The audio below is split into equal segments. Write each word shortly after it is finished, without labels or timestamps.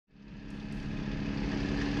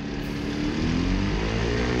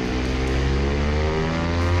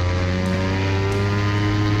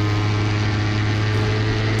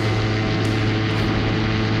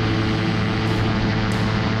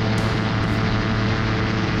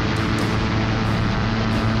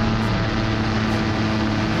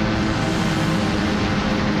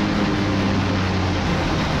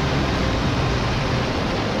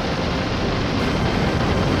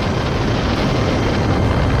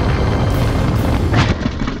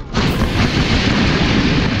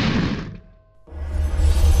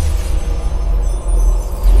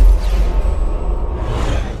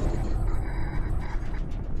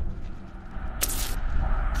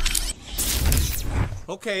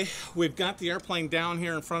Okay, we've got the airplane down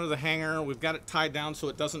here in front of the hangar. We've got it tied down so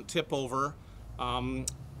it doesn't tip over.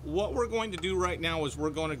 What we're going to do right now is we're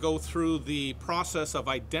going to go through the process of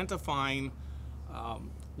identifying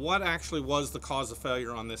what actually was the cause of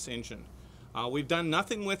failure on this engine. We've done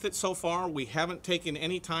nothing with it so far. We haven't taken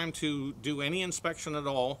any time to do any inspection at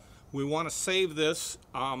all. We want to save this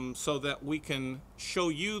so that we can show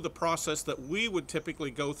you the process that we would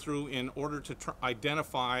typically go through in order to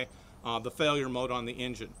identify the failure mode on the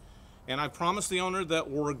engine. And I promised the owner that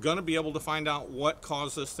we're going to be able to find out what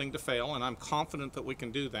caused this thing to fail, and I'm confident that we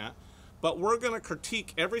can do that. But we're going to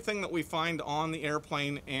critique everything that we find on the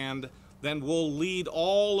airplane, and then we'll lead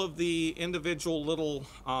all of the individual little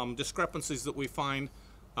discrepancies that we find.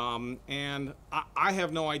 And I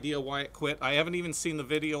have no idea why it quit. I haven't even seen the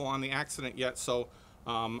video on the accident yet, so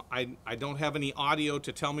I don't have any audio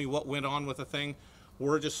to tell me what went on with the thing.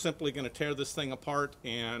 We're just simply going to tear this thing apart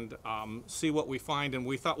and see what we find, and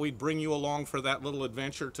we thought we'd bring you along for that little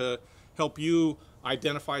adventure to help you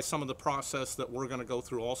identify some of the process that we're going to go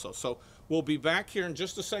through also. So we'll be back here in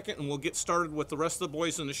just a second, and we'll get started with the rest of the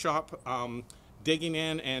boys in the shop digging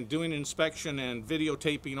in and doing inspection and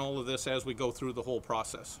videotaping all of this as we go through the whole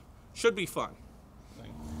process. Should be fun.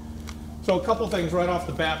 So a couple things right off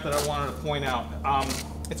the bat that I wanted to point out.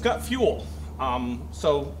 It's got fuel.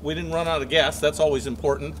 So we didn't run out of gas. That's always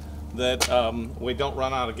important, that we don't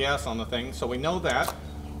run out of gas on the thing. So we know that.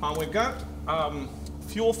 We've got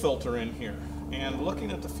fuel filter in here. And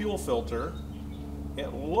looking at the fuel filter,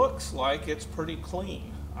 it looks like it's pretty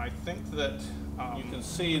clean. I think that you can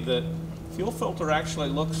see that fuel filter actually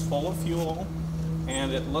looks full of fuel,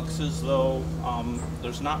 and it looks as though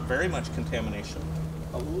there's not very much contamination.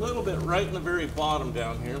 A little bit right in the very bottom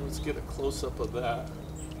down here. Let's get a close-up of that.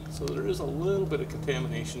 So there is a little bit of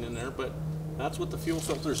contamination in there, but that's what the fuel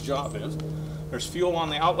filter's job is. There's fuel on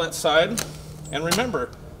the outlet side, and remember,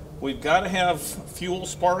 we've got to have fuel,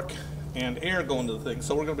 spark, and air going to the thing,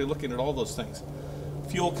 so we're going to be looking at all those things.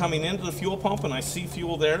 Fuel coming into the fuel pump, and I see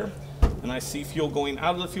fuel there, and I see fuel going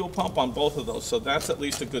out of the fuel pump on both of those, so that's at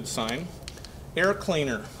least a good sign. Air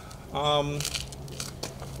cleaner.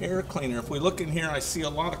 Air cleaner. If we look in here, I see a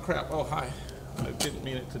lot of crap. Oh, hi. I didn't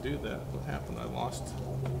mean it to do that. What happened? I lost.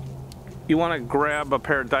 You want to grab a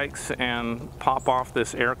pair of dikes and pop off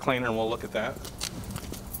this air cleaner, and we'll look at that.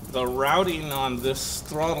 The routing on this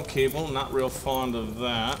throttle cable, not real fond of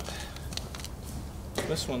that.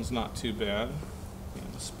 This one's not too bad.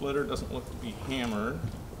 And the splitter doesn't look to be hammered.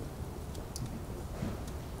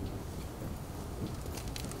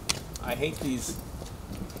 I hate these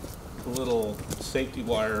little safety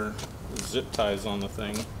wire zip ties on the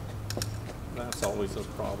thing. That's always a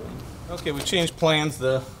problem. Okay, we changed plans.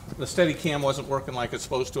 The Steadicam wasn't working like it's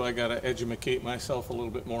supposed to. I got to educate myself a little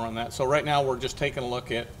bit more on that. So right now we're just taking a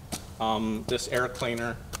look at this air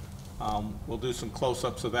cleaner. We'll do some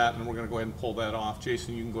close-ups of that, and we're going to go ahead and pull that off.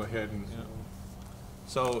 Jason, you can go ahead and...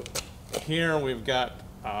 So here we've got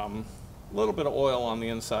a little bit of oil on the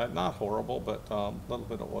inside. Not horrible, but a little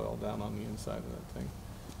bit of oil down on the inside of that thing.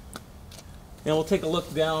 And we'll take a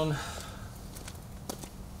look down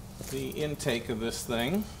the intake of this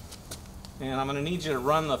thing, and I'm going to need you to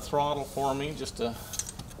run the throttle for me just to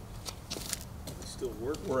still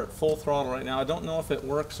work. We're at full throttle right now. I don't know if it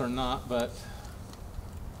works or not, but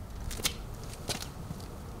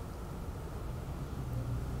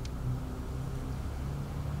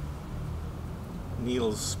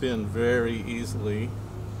needles spin very easily.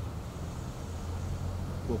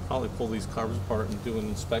 We'll probably pull these carbs apart and do an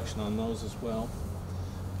inspection on those as well.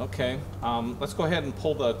 Okay, let's go ahead and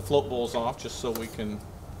pull the float bowls off just so we can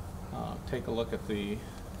take a look at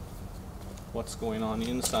what's going on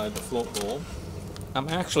inside the float bowl. I'm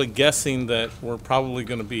actually guessing that we're probably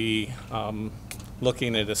going to be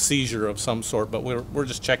looking at a seizure of some sort, but we're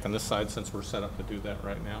just checking this side since we're set up to do that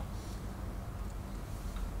right now.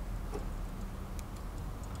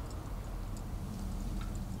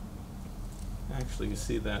 Actually, you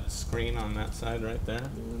see that screen on that side right there?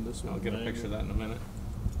 I'll get a picture of that in a minute.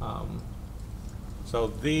 So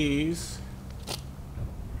these,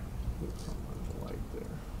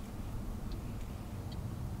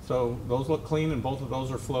 so those look clean, and both of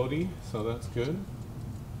those are floaty, so that's good.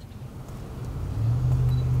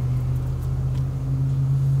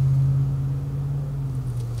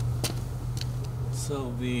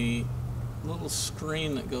 So the little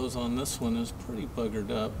screen that goes on this one is pretty buggered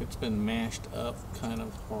up. It's been mashed up kind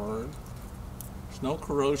of hard. There's no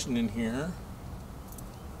corrosion in here.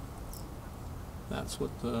 That's what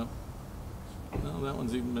the, no, that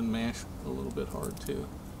one's even been mashed a little bit hard too.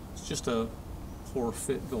 It's just a poor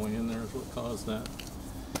fit going in there is what caused that.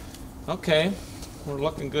 Okay, we're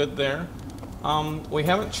looking good there. We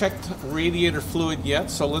haven't checked radiator fluid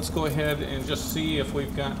yet, so let's go ahead and just see if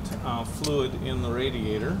we've got fluid in the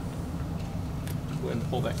radiator. Go ahead and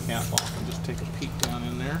pull that cap off and just take a peek down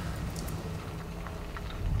in there.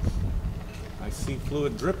 I see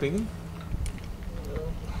fluid dripping.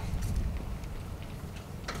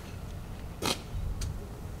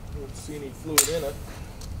 Don't see any fluid in it.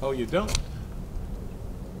 Oh, you don't?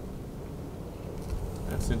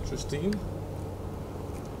 That's interesting.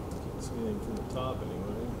 Can't see anything from the top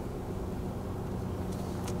anyway.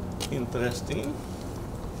 Interesting.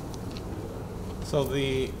 So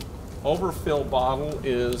the overfill bottle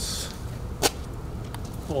is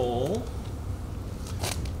full.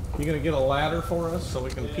 You gonna get a ladder for us so we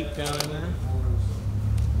can peek down in there?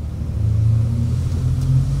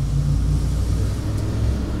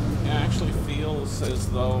 It actually feels as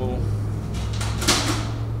though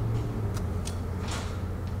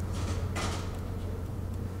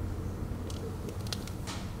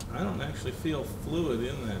I don't actually feel fluid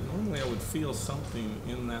in that. Normally I would feel something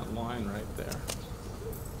in that line right there.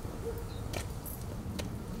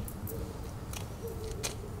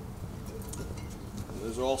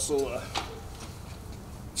 There's also a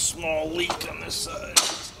small leak on this side.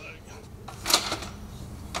 Just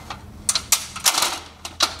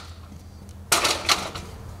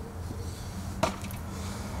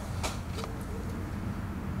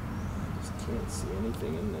can't see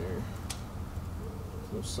anything in there.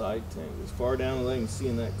 There's no side tank. As far down as I can see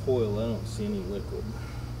in that coil, I don't see any liquid.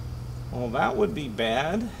 Well, that would be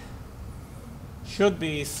bad. Should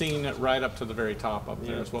be seeing it right up to the very top up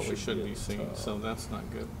there is what we should be seeing, so that's not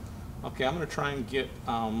good. Okay, I'm going to try and get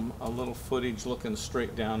a little footage looking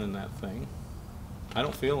straight down in that thing. I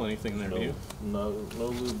don't feel anything there, do you? No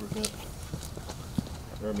lubricant.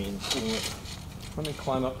 Or I mean, coolant. Let me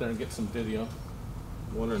climb up there and get some video.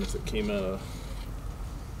 I'm wondering if it came out of,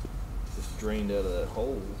 just drained out of that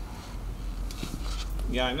hole.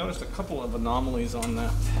 Yeah, I noticed a couple of anomalies on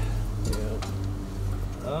that. Yeah.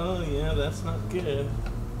 Oh yeah, that's not good.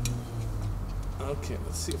 Okay,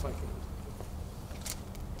 let's see if I can.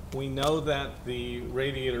 We know that the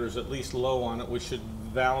radiator is at least low on it. We should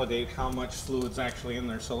validate how much fluid's actually in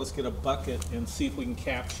there. So let's get a bucket and see if we can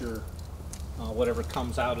capture whatever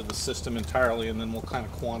comes out of the system entirely, and then we'll kind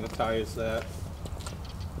of quantize that.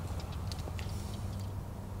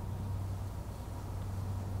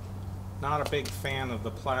 Not a big fan of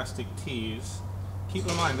the plastic tees. Keep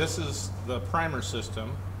in mind, this is the primer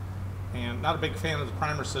system, and not a big fan of the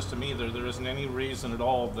primer system either. There isn't any reason at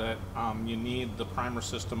all that you need the primer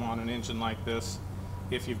system on an engine like this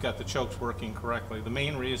if you've got the chokes working correctly. The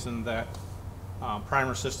main reason that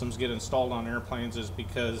primer systems get installed on airplanes is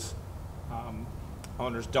because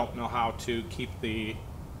owners don't know how to keep the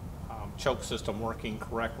choke system working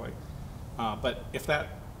correctly. But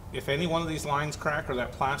if any one of these lines crack or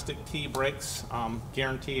that plastic tee breaks,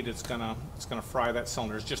 guaranteed it's gonna fry that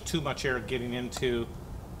cylinder. There's just too much air getting into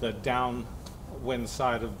the downwind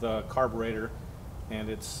side of the carburetor, and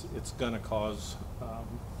it's gonna cause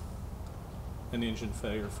an engine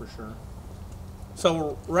failure for sure.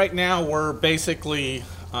 So right now we're basically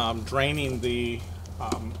draining the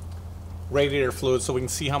radiator fluid so we can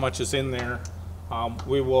see how much is in there.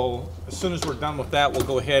 We will, as soon as we're done with that, we'll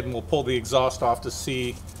go ahead and we'll pull the exhaust off to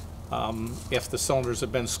see if the cylinders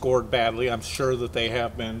have been scored badly. I'm sure that they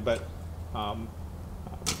have been, but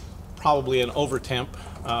probably an over temp.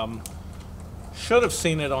 Should have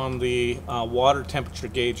seen it on the water temperature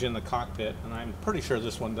gauge in the cockpit, and I'm pretty sure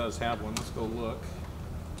this one does have one. Let's go look.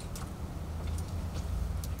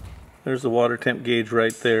 There's the water temp gauge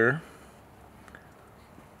right there.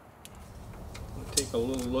 We'll take a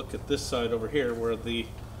little look at this side over here where the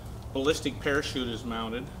ballistic parachute is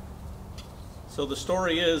mounted. So the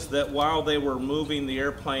story is that while they were moving the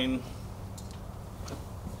airplane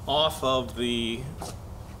off of the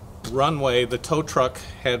runway, the tow truck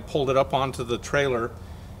had pulled it up onto the trailer,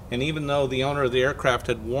 and even though the owner of the aircraft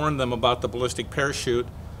had warned them about the ballistic parachute,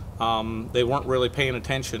 they weren't really paying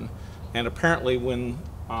attention. And apparently when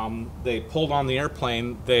they pulled on the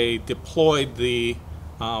airplane, they deployed the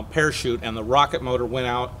parachute, and the rocket motor went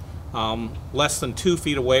out less than 2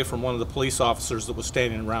 feet away from one of the police officers that was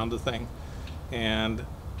standing around the thing. And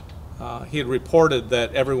he had reported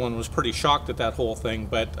that everyone was pretty shocked at that whole thing,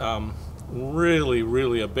 but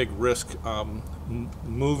really a big risk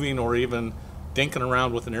moving or even dinking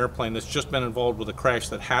around with an airplane that's just been involved with a crash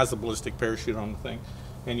that has a ballistic parachute on the thing.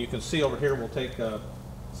 And you can see over here, we'll take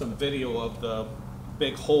some video of the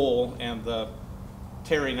big hole and the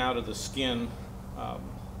tearing out of the skin.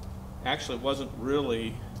 Actually, it wasn't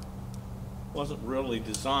really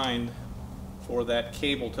designed for that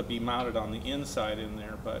cable to be mounted on the inside in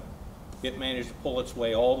there, but it managed to pull its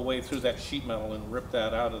way all the way through that sheet metal and rip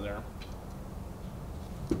that out of there.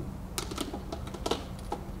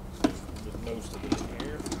 Get most of it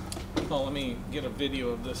here. Well, let me get a video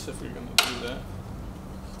of this if you're going to do that.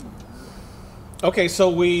 Okay, so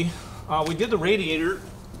we did the radiator.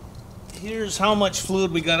 Here's how much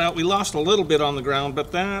fluid we got out. We lost a little bit on the ground,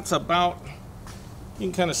 but that's about, you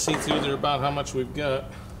can kind of see through there about how much we've got.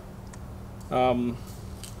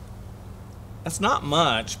 That's not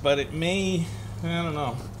much, but it may, I don't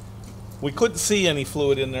know. We couldn't see any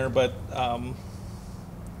fluid in there, but I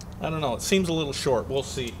don't know. It seems a little short. We'll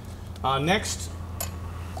see. Next,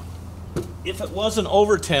 if it was an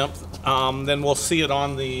over temp, then we'll see it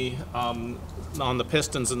on the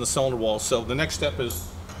pistons and the cylinder walls. So the next step is,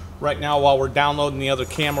 right now while we're downloading the other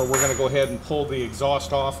camera, we're going to go ahead and pull the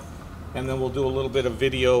exhaust off, and then we'll do a little bit of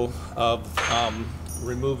video of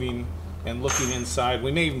removing and looking inside.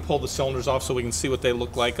 We may even pull the cylinders off so we can see what they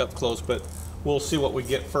look like up close, but we'll see what we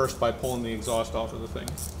get first by pulling the exhaust off of the thing.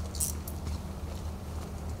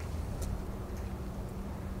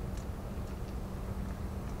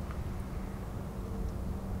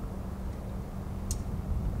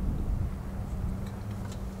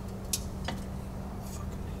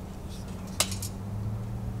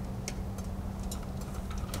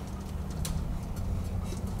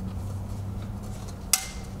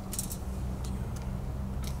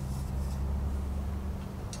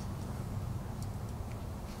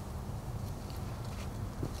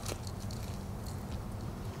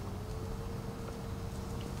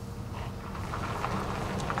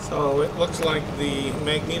 So it looks like the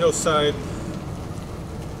magneto side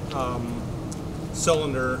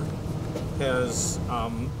cylinder has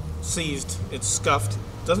seized. It's scuffed.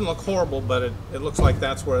 Doesn't look horrible, but it looks like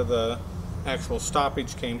that's where the actual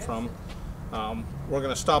stoppage came from. We're going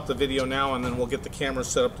to stop the video now, and then we'll get the camera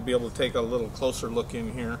set up to be able to take a little closer look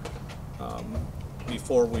in here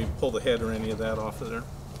before we pull the head or any of that off of there.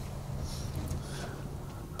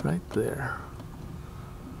 Right there.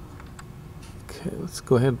 Okay, let's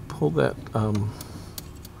go ahead and pull that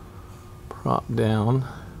prop down.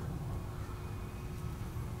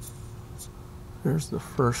 There's the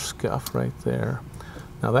first scuff right there.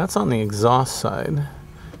 Now that's on the exhaust side.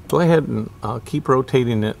 Go ahead and keep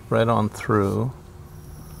rotating it right on through.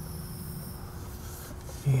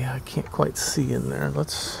 Yeah, I can't quite see in there.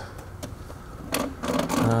 Let's,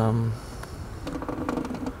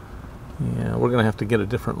 yeah, we're gonna have to get a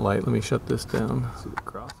different light. Let me shut this down.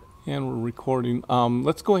 And we're recording.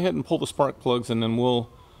 Let's go ahead and pull the spark plugs, and then we'll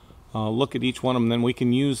look at each one of them. Then we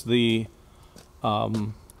can use the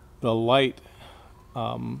light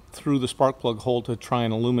through the spark plug hole to try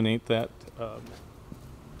and illuminate that.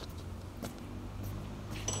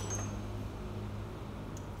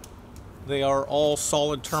 They are all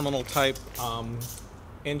solid terminal type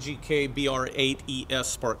NGK BR8ES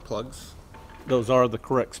spark plugs. Those are the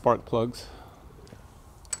correct spark plugs.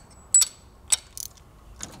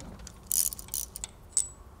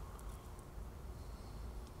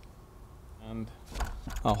 And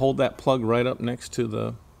I'll hold that plug right up next to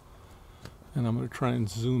the, and I'm going to try and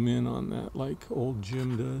zoom in on that like old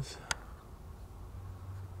Jim does.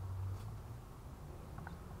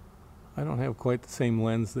 I don't have quite the same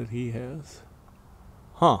lens that he has.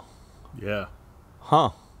 Huh. Yeah. Huh.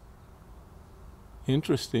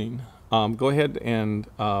 Interesting. Go ahead and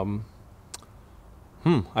I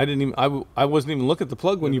didn't even, I wasn't even looking at the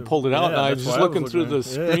plug when you pulled it out. Yeah, I was just looking through the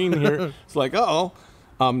screen here. It's like, uh-oh.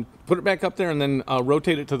 Put it back up there and then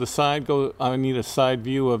rotate it to the side. Go. I need a side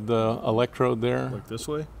view of the electrode there. Like this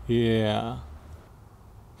way? Yeah.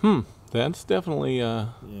 That's definitely yeah.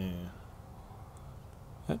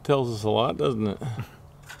 That tells us a lot, doesn't it?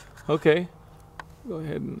 Okay. Go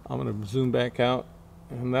ahead and I'm going to zoom back out.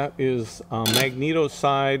 And that is magneto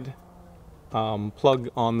side plug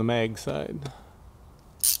on the mag side.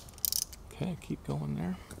 Okay, keep going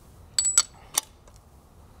there.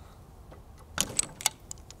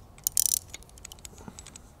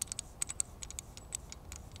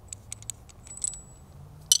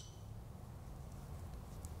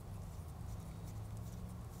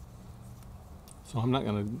 So I'm not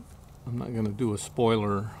gonna do a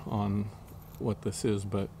spoiler on what this is,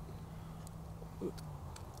 but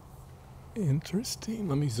interesting.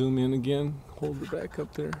 Let me zoom in again. Hold it back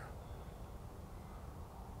up there.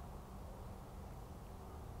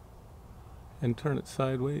 And turn it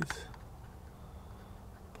sideways.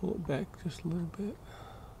 Pull it back just a little bit.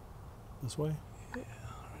 This way? Yeah,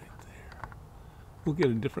 right there. We'll get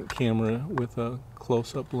a different camera with a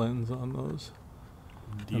close-up lens on those.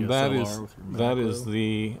 And that is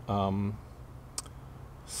the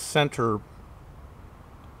center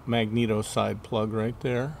magneto side plug right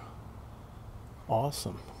there.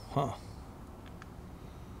 Awesome, huh?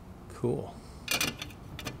 Cool.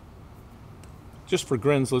 Just for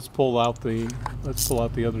grins, let's pull out the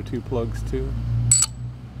other two plugs too.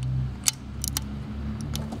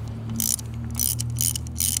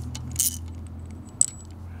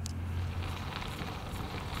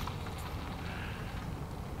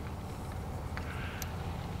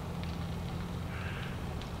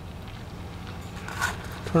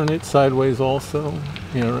 Turn it sideways also.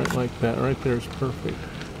 Yeah, right like that. Right there is perfect.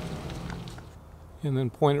 And then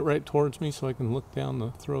point it right towards me so I can look down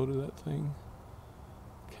the throat of that thing.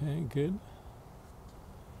 Okay, good.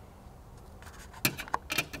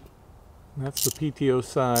 And that's the PTO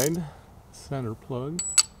side, center plug.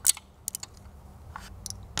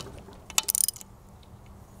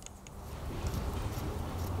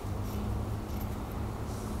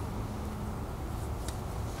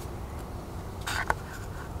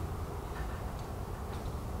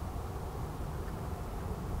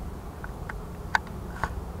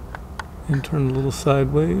 And turn a little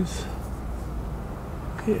sideways.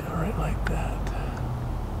 Yeah, right like that.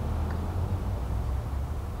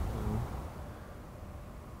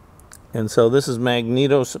 And so this is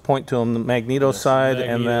magneto, point to them, the magneto side,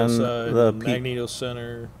 and then side, the magneto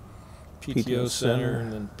center, PTO center,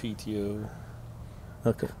 and then PTO.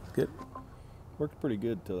 Okay, good. Worked pretty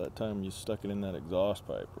good till that time you stuck it in that exhaust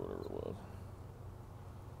pipe or whatever it was.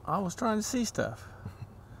 I was trying to see stuff.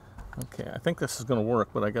 Okay, I think this is going to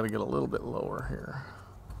work, but I got to get a little bit lower here.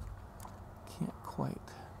 Can't quite.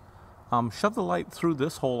 Shove the light through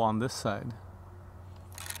this hole on this side.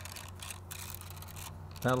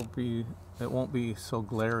 It won't be so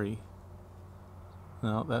glary.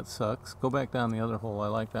 No, that sucks. Go back down the other hole. I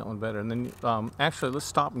like that one better. And then, actually, let's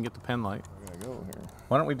stop and get the pen light. I gotta go here.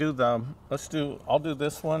 Why don't we do I'll do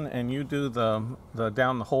this one, and you do the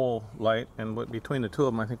down the hole light, and between the two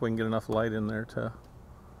of them, I think we can get enough light in there to...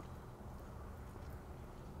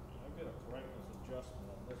 I've got a brightness adjustment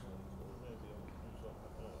on this one, so maybe I'll do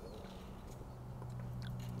something like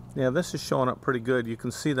that. Yeah, this is showing up pretty good. You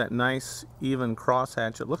can see that nice, even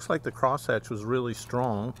crosshatch. It looks like the crosshatch was really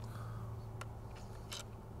strong.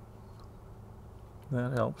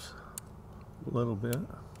 That helps a little bit. Is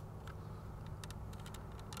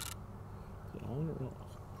it on or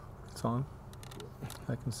off? It's on.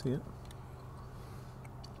 I can see it.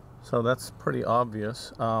 So that's pretty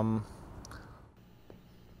obvious.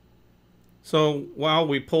 So while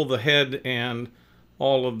we pull the head and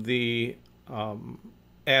all of the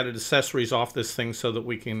added accessories off this thing so that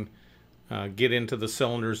we can get into the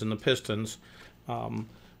cylinders and the pistons,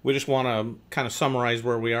 we just want to kind of summarize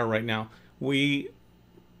where we are right now. We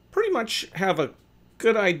pretty much have a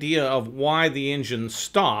good idea of why the engine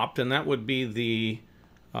stopped, and that would be the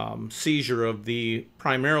seizure of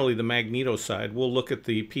primarily the magneto side. We'll look at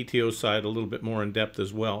the PTO side a little bit more in depth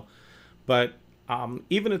as well. But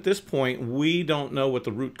even at this point, we don't know what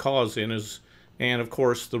the root cause is. And of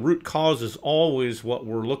course, the root cause is always what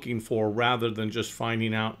we're looking for, rather than just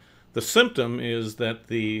finding out. The symptom is that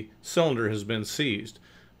the cylinder has been seized.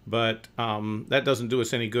 But that doesn't do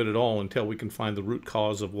us any good at all until we can find the root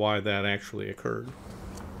cause of why that actually occurred.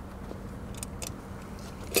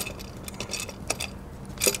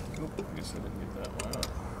 Oop, I guess I didn't get that one out.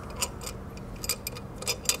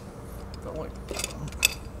 Felt like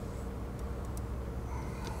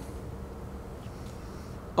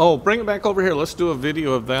Oh, bring it back over here. Let's do a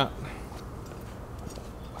video of that.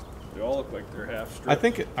 they all look like they're half stripped.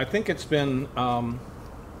 I think it's been.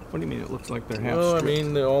 What do you mean it looks like they're half Well, I stripped?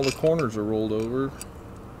 mean, all the corners are rolled over.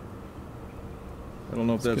 I don't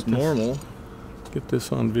know if that's normal. Get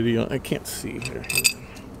this on video. I can't see here.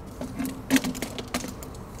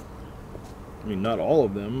 I mean, not all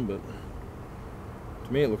of them, but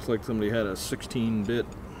to me it looks like somebody had a 16-bit.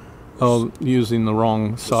 Oh, using the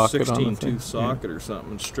wrong socket on the 16-tooth socket or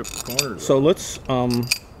something and stripped the corners. So let's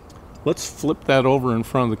flip that over in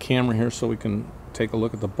front of the camera here so we can take a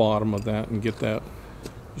look at the bottom of that and get that.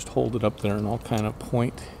 Just hold it up there and I'll kind of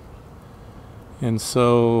point. And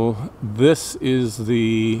so this is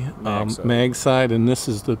the mag side, and this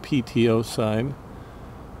is the PTO side.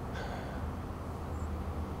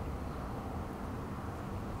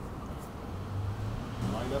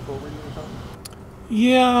 Lined up over you or something?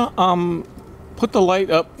 Yeah, put the light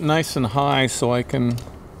up nice and high so I can...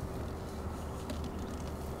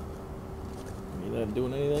 You not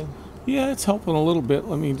doing anything? Yeah, it's helping a little bit.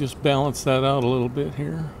 Let me just balance that out a little bit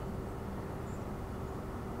here.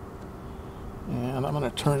 And I'm going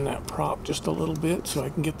to turn that prop just a little bit so I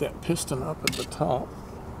can get that piston up at the top.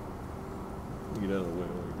 Get out of the way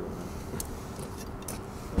while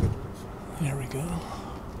you go. There we go.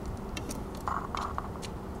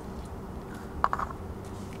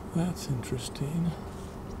 That's interesting.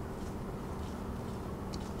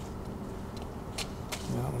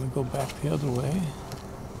 Now I'm going to go back the other way.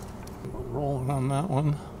 We're rolling on that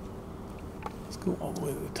one. Let's go all the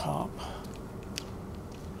way to the top.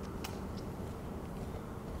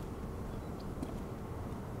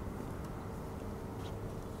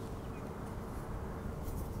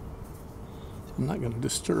 I'm not going to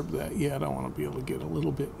disturb that yet. I want to be able to get a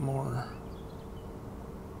little bit more.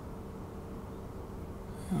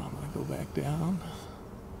 And I'm going to go back down.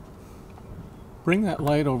 Bring that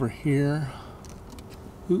light over here.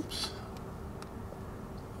 Oops.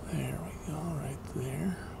 There we go, right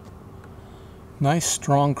there. Nice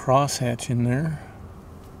strong crosshatch in there.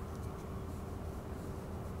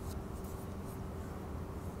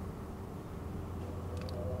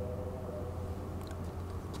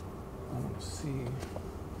 I want to see.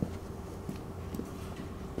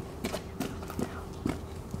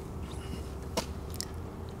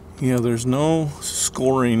 Yeah, there's no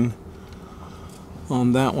scoring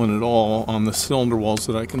on that one at all on the cylinder walls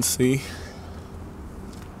that I can see.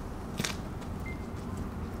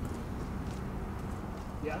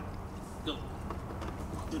 Yeah. Go.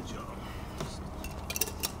 Good job.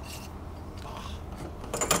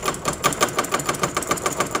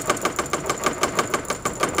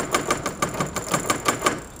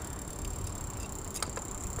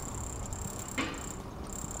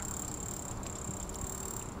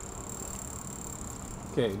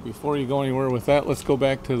 Okay, before you go anywhere with that, let's go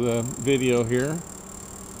back to the video here,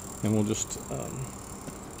 and we'll just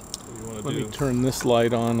let me turn this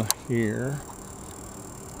light on here.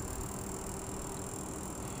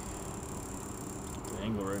 The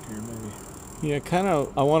angle right here, maybe. Yeah, kind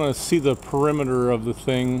of. I want to see the perimeter of the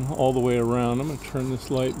thing all the way around. I'm going to turn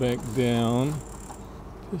this light back down.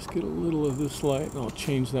 Just get a little of this light, and I'll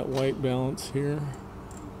change that white balance here.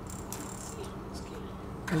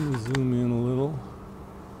 Let me zoom in a little.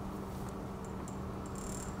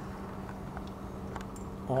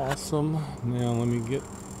 Awesome. Now let me get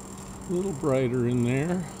a little brighter in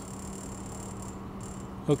there.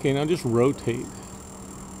 Okay, now just rotate.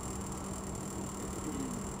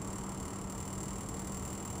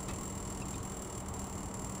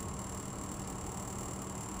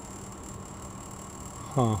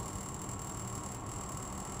 Huh.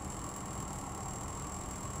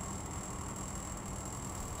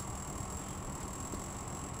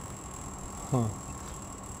 Huh.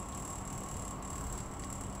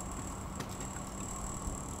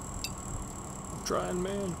 Trying,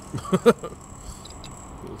 man.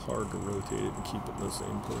 It's hard to rotate it and keep it in the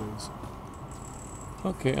same place.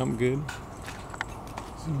 Okay, I'm good.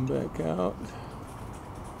 Zoom back out.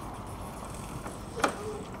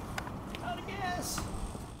 Out of gas.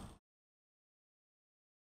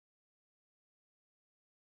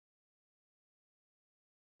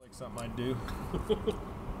 Like something I'd do.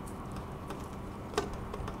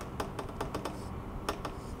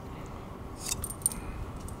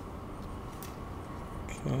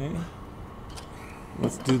 Okay.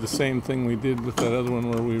 Let's do the same thing we did with that other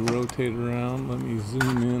one where we rotate around. Let me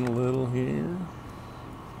zoom in a little here.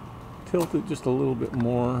 Tilt it just a little bit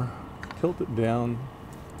more. Tilt it down.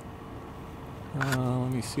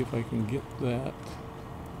 Let me see if I can get that.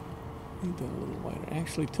 Need that a little wider.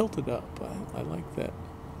 Actually, tilt it up. I like that.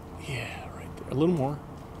 Yeah, right there. A little more.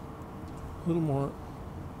 A little more.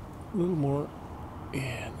 A little more.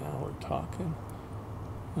 Yeah, now we're talking.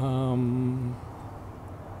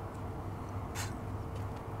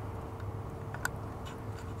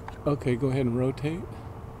 Okay, go ahead and rotate.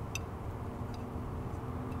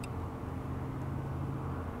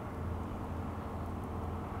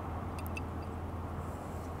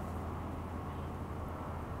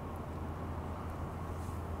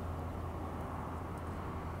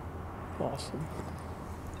 Awesome.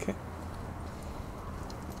 Okay.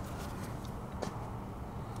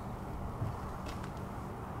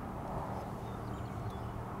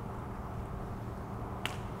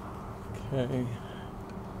 Okay.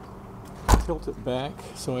 Tilt it back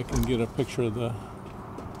so I can get a picture of the.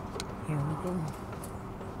 There we go.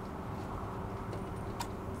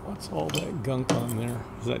 What's all that gunk on there?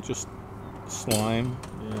 Is that just slime?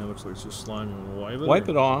 Yeah, it looks like it's just slime. You want to wipe it? Wipe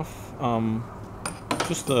it off.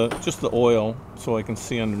 Just the oil, so I can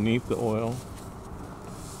see underneath the oil.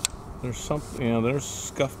 There's something. Yeah, there's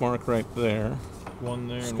scuff mark right there. One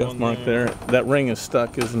there. Scuff and one mark there. That ring is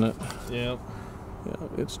stuck, isn't it? Yep. Yeah,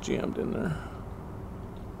 it's jammed in there.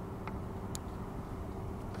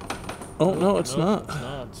 Oh, no, it's not. It's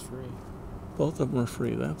not. It's free. Both of them are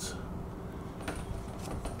free. That's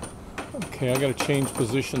okay. I got to change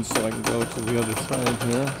positions so I can go to the other side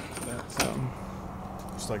here. That's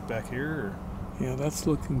just like back here. Or? Yeah, that's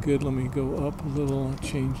looking good. Let me go up a little,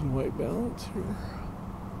 change in white balance here.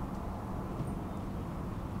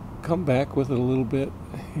 Come back with it a little bit,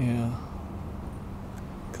 yeah.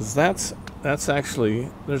 Because that's actually,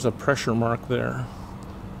 there's a pressure mark there.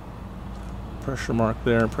 Pressure mark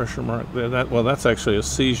there, pressure mark there. Well, that's actually a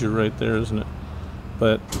seizure right there, isn't it?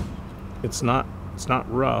 But it's not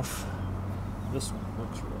rough. This one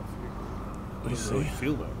looks rough here. Let me see. Really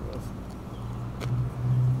feel that rough.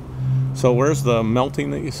 So where's the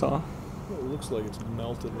melting that you saw? Well, it looks like it's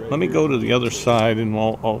melted right Let me here. go to the other side and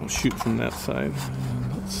I'll shoot from that side.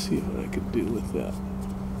 And let's see what I could do with that.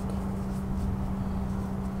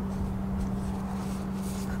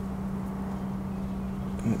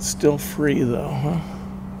 And it's still free though, huh?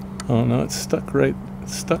 Oh no, it's stuck right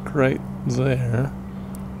there.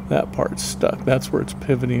 That part's stuck. That's where it's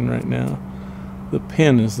pivoting right now. The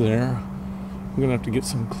pin is there. I'm gonna have to get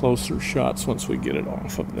some closer shots once we get it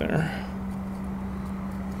off of there.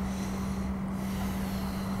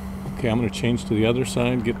 Okay, I'm gonna change to the other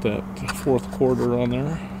side, get that fourth quarter on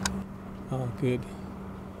there. Oh, good.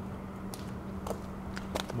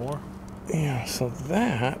 More? Yeah, so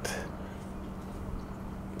that,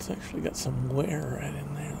 it's actually got some wear right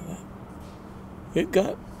in there. It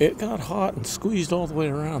got hot and squeezed all the way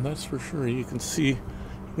around, that's for sure. You can see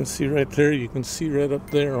right there, you can see right up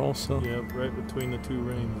there also. Yeah, right between the two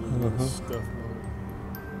rings. There's stuff on it.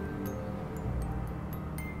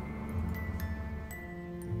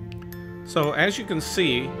 So as you can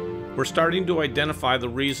see, we're starting to identify the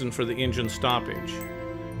reason for the engine stoppage.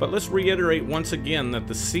 But let's reiterate once again that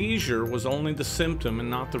the seizure was only the symptom and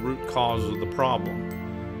not the root cause of the problem.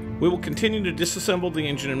 We will continue to disassemble the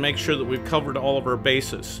engine and make sure that we've covered all of our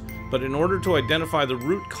bases. But in order to identify the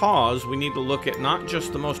root cause, we need to look at not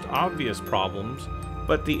just the most obvious problems,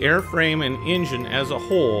 but the airframe and engine as a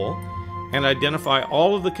whole, and identify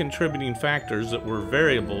all of the contributing factors that were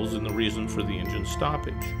variables in the reason for the engine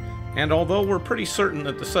stoppage. And although we're pretty certain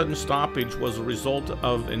that the sudden stoppage was a result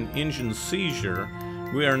of an engine seizure,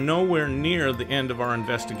 we are nowhere near the end of our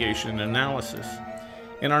investigation and analysis.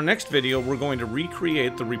 In our next video, we're going to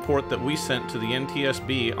recreate the report that we sent to the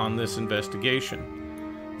NTSB on this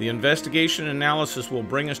investigation. The investigation analysis will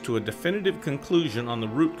bring us to a definitive conclusion on the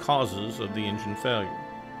root causes of the engine failure.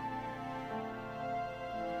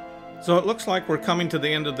 So it looks like we're coming to the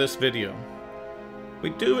end of this video. We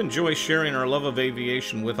do enjoy sharing our love of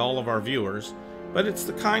aviation with all of our viewers, but it's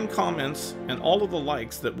the kind comments and all of the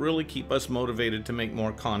likes that really keep us motivated to make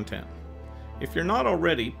more content. If you're not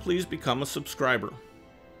already, please become a subscriber.